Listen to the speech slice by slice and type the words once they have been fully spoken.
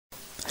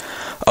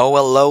Oh,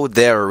 hello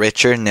there,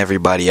 Richard, and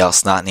everybody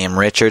else not named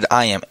Richard.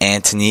 I am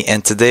Anthony,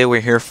 and today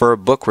we're here for a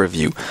book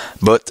review.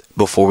 But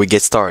before we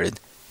get started,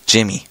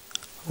 Jimmy,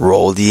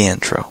 roll the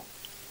intro.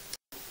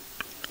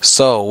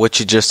 So,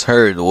 what you just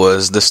heard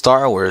was the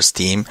Star Wars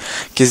theme,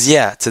 because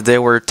today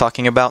we're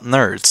talking about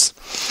nerds.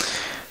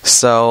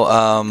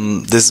 So,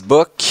 this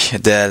book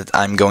that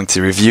I'm going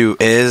to review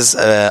is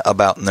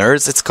about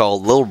nerds. It's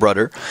called Little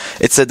Brother.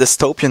 It's a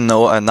dystopian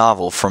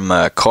novel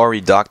from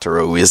Cory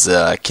Doctorow, who is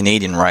a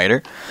Canadian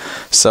writer.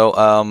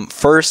 So,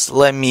 first,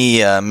 let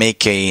me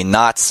make a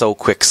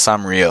not-so-quick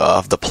summary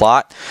of the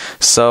plot.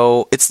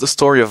 So, it's the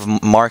story of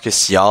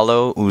Marcus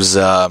Yalo, who's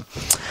a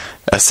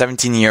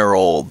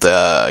 17-year-old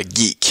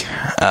geek,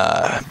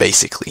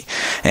 basically.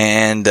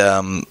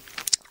 And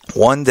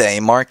one day,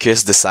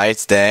 Marcus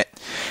decides that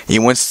he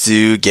wants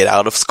to get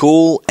out of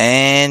school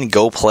and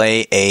go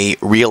play a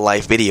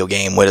real-life video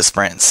game with his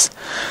friends.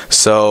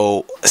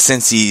 So,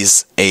 since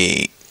he's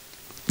a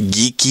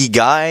geeky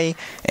guy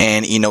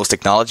and he knows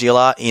technology a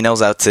lot, he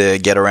knows how to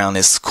get around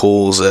his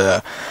school's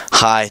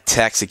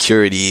high-tech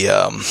security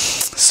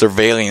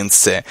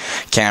surveillance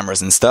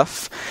cameras and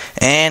stuff.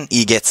 And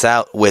he gets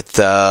out with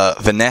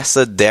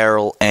Vanessa,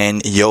 Daryl,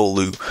 and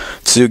Yolu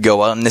to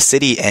go out in the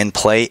city and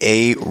play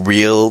a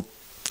real-life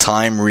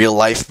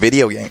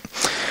video game.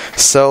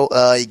 So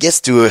he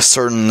gets to a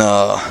certain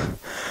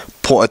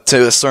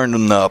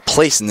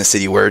place in the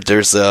city where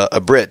there's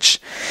a bridge,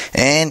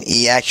 and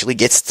he actually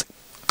gets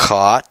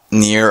caught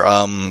near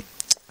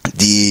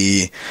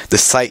the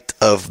site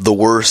of the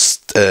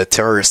worst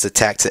terrorist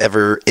attack to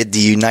ever hit the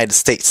United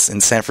States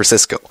in San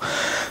Francisco.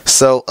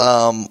 So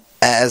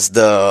as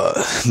the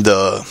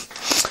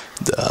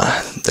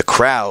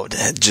crowd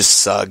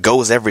just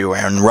goes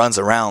everywhere and runs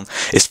around,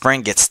 his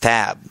friend gets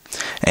stabbed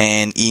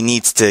and he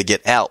needs to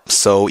get out.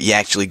 So he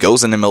actually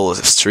goes in the middle of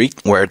the street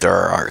where there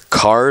are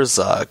cars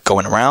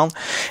going around,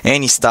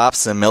 and he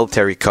stops a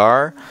military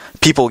car.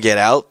 People get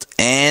out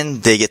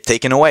and they get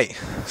taken away.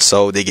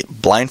 So they get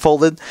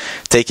blindfolded,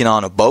 taken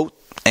on a boat,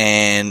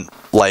 and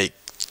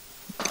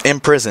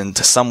imprisoned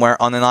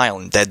somewhere on an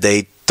island that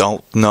they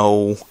don't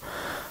know.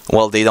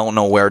 Well, they don't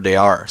know where they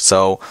are.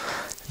 So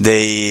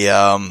they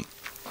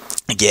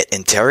get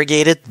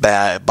interrogated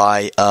by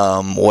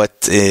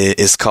what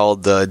is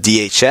called the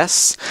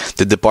DHS,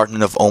 the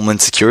Department of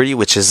Homeland Security,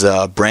 which is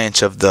a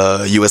branch of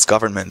the U.S.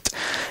 government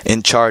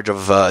in charge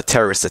of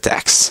terrorist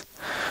attacks.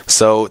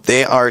 So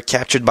they are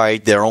captured by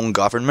their own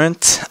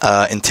government,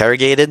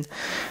 interrogated,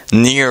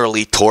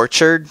 nearly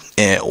tortured,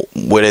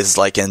 what is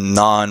like a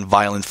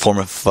non-violent form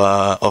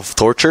of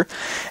torture,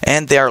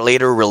 and they are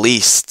later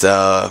released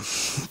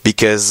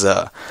because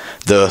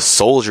the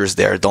soldiers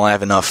there don't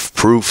have enough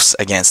proofs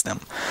against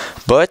them.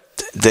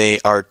 But they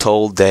are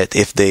told that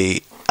if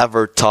they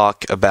ever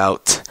talk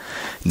about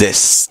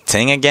this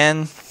thing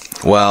again,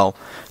 well,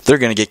 they're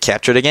going to get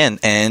captured again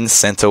and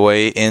sent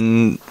away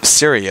in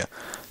Syria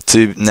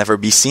to never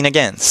be seen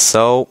again.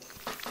 So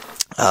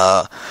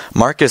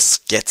Marcus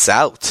gets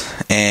out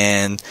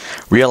and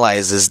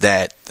realizes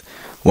that,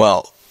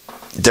 well,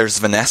 there's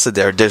Vanessa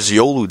there, there's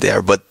Yolu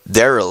there, but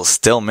Daryl's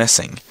still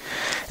missing.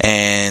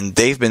 And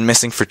they've been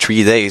missing for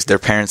 3 days. Their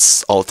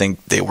parents all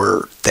think they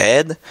were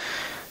dead.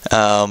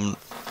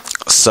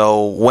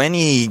 So when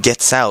he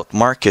gets out,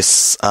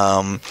 Marcus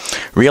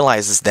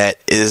realizes that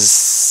his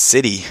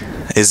city,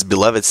 his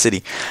beloved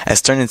city,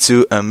 has turned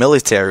into a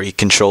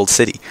military-controlled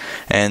city.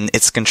 And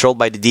it's controlled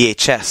by the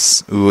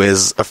DHS, who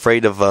is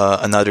afraid of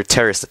another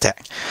terrorist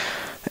attack.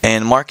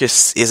 And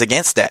Marcus is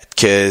against that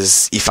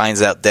because he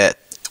finds out that,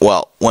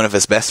 well, one of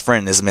his best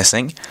friends is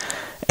missing,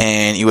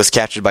 and he was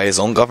captured by his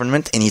own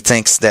government, and he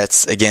thinks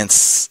that's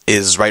against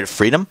his right of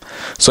freedom.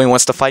 So he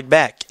wants to fight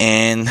back.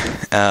 And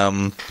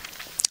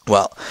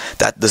well,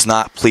 that does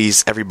not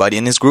please everybody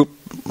in his group,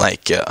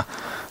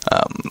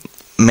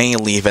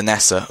 mainly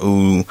Vanessa,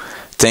 who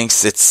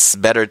thinks it's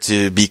better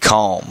to be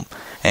calm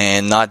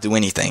and not do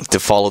anything, to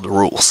follow the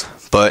rules.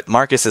 But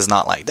Marcus is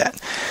not like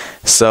that.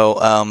 So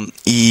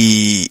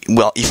he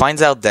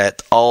finds out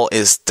that all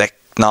his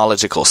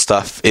technological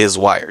stuff is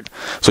wired,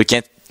 so he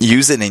can't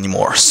use it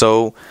anymore.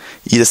 So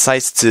he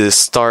decides to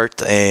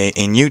start a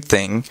new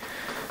thing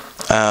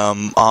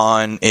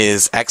on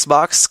his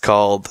Xbox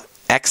called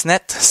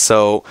XNet.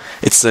 So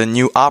it's a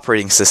new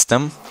operating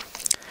system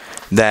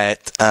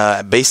that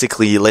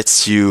basically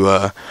lets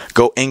you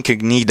go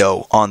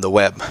incognito on the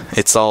web.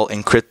 It's all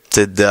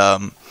encrypted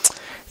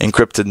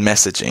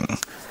messaging.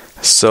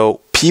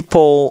 So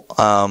people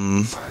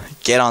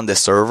get on the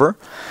server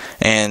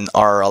and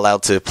are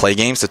allowed to play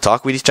games, to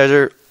talk with each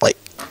other, like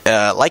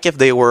if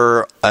they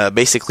were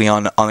basically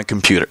on a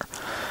computer.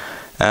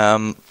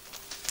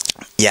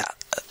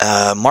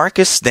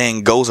 Marcus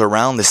then goes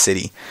around the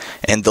city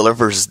and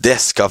delivers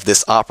disk of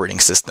this operating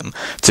system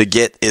to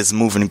get his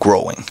movement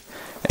growing.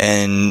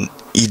 And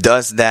he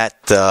does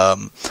that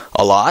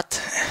a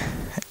lot.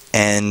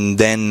 And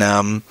then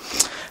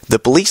the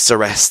police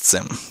arrests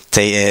him.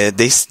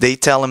 They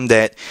tell him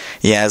that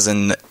he has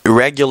an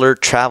irregular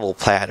travel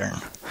pattern.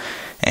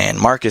 And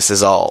Marcus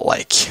is all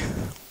like,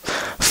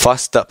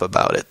 fussed up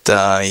about it.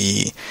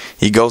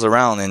 He goes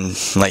around and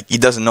like he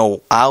doesn't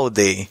know how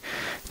they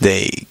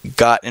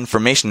got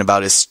information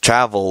about his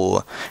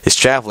traveling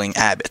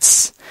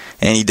habits,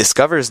 and he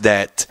discovers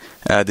that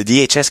the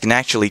DHS can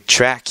actually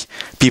track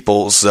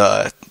people's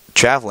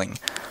traveling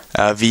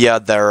via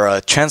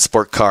their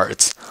transport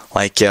cards,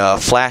 like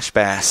Flash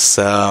Pass,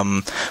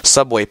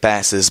 subway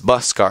passes,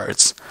 bus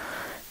cards.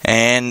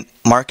 And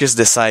Marcus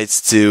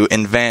decides to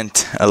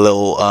invent a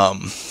little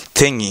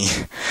thingy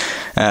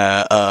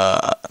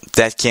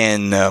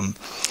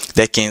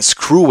that can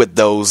screw with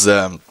those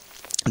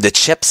the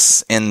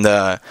chips in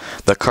the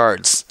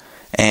cards,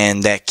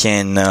 and that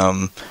can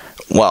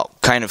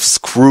kind of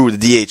screw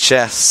the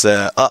DHS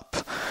up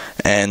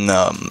and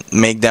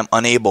make them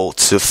unable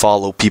to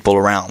follow people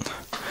around.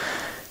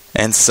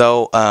 And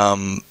so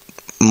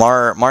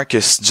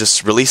Marcus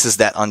just releases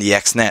that on the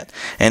XNet,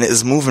 and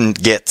his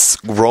movement gets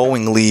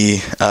grows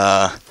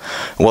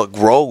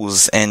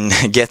and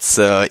gets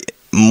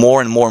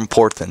more and more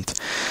important.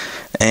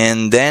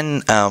 And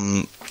then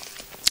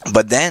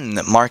but then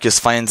Marcus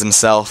finds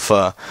himself,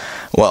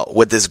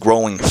 with this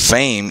growing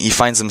fame, he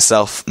finds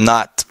himself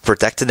not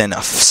protected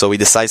enough. So he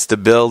decides to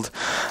build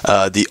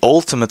the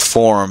ultimate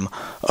form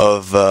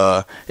of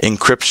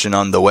encryption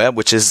on the web,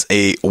 which is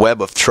a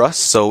web of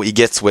trust. So he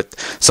gets with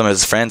some of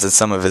his friends and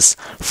some of his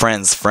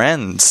friends'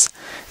 friends,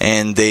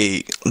 and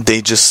they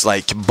just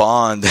like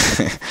bond.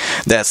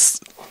 That's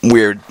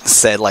weird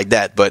said like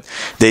that, but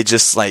they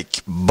just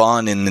like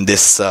bond in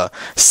this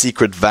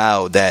secret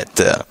vow that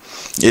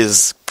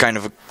is kind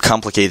of a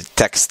complicated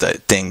tech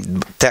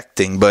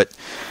thing, but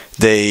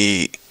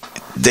they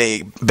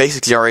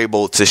basically are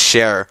able to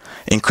share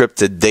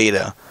encrypted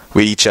data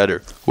with each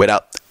other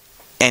without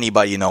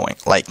anybody knowing,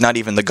 like not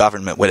even the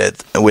government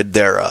with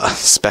their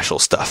special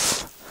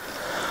stuff.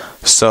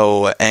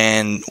 So,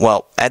 and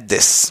at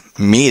this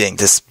meeting,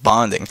 this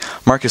bonding,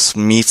 Marcus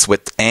meets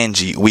with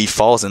Angie, who he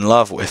falls in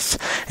love with,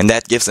 and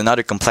that gives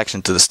another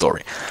complexion to the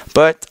story.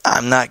 But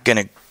I'm not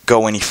gonna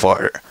go any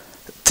farther.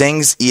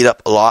 Things eat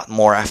up a lot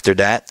more after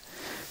that.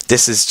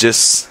 This is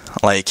just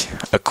like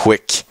a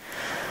quick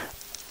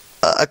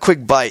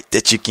bite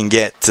that you can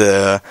get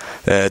to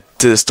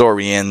the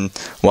story, and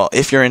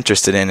if you're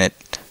interested in it,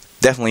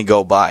 definitely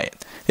go buy it.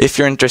 If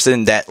you're interested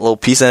in that little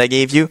piece that I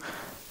gave you,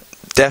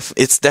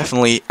 it's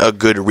definitely a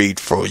good read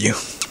for you.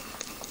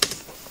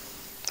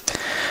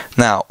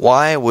 Now,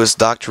 why was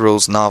Dr.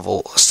 Rowe's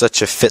novel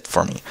such a fit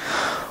for me?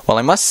 Well,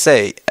 I must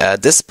say,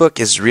 this book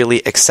is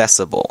really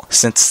accessible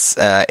since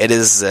it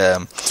is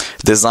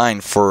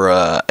designed for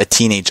a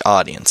teenage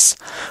audience.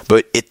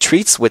 But it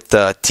treats with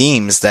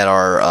themes that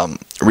are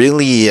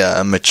really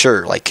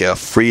mature, like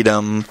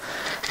freedom,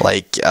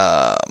 like,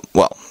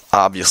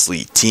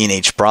 obviously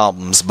teenage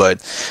problems, but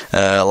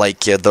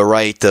like the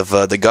right of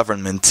the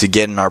government to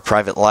get in our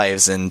private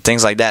lives and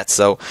things like that.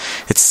 So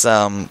it's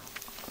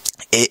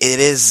it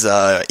is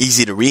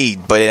easy to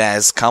read, but it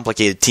has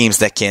complicated themes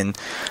that can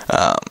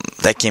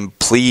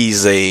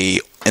please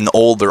an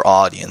older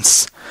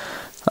audience.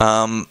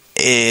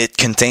 It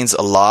contains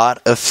a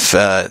lot of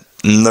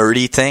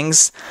nerdy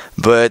things,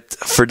 but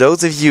for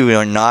those of you who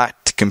are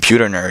not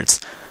computer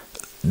nerds,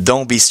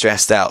 don't be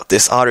stressed out.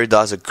 This author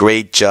does a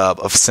great job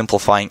of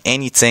simplifying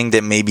anything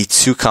that may be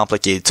too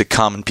complicated to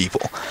common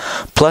people.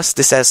 Plus,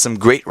 this has some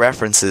great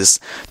references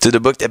to the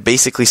book that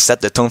basically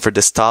set the tone for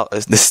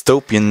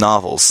dystopian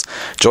novels,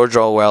 George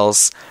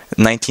Orwell's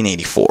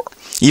 1984.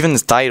 Even the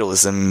title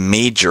is a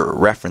major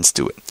reference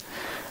to it.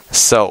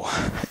 So,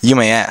 you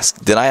may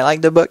ask, did I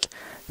like the book?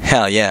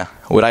 Hell yeah.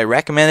 Would I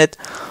recommend it?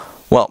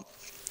 Well,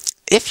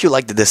 if you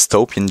like the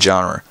dystopian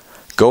genre,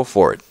 go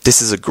for it.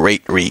 This is a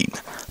great read.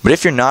 But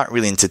if you're not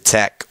really into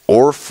tech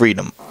or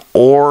freedom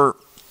or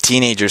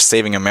teenagers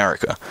saving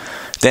America,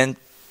 then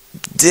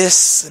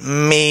this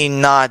may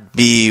not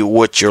be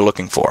what you're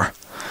looking for.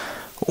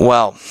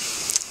 Well,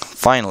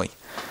 finally,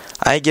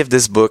 I give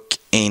this book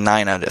a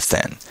 9 out of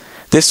 10.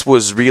 This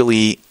was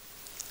really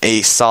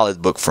a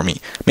solid book for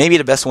me. Maybe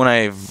the best one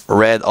I've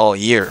read all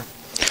year.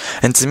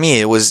 And to me,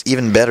 it was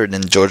even better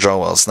than George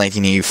Orwell's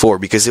 1984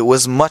 because it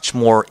was much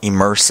more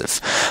immersive.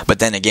 But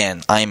then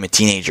again, I'm a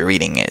teenager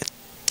reading it.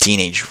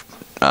 Teenage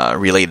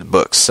related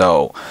books,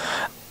 so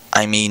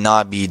I may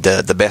not be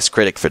the best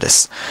critic for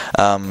this.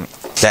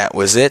 That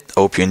was it.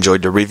 Hope you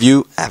enjoyed the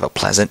review. Have a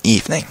pleasant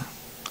evening.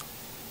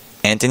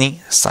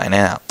 Anthony, signing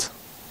out.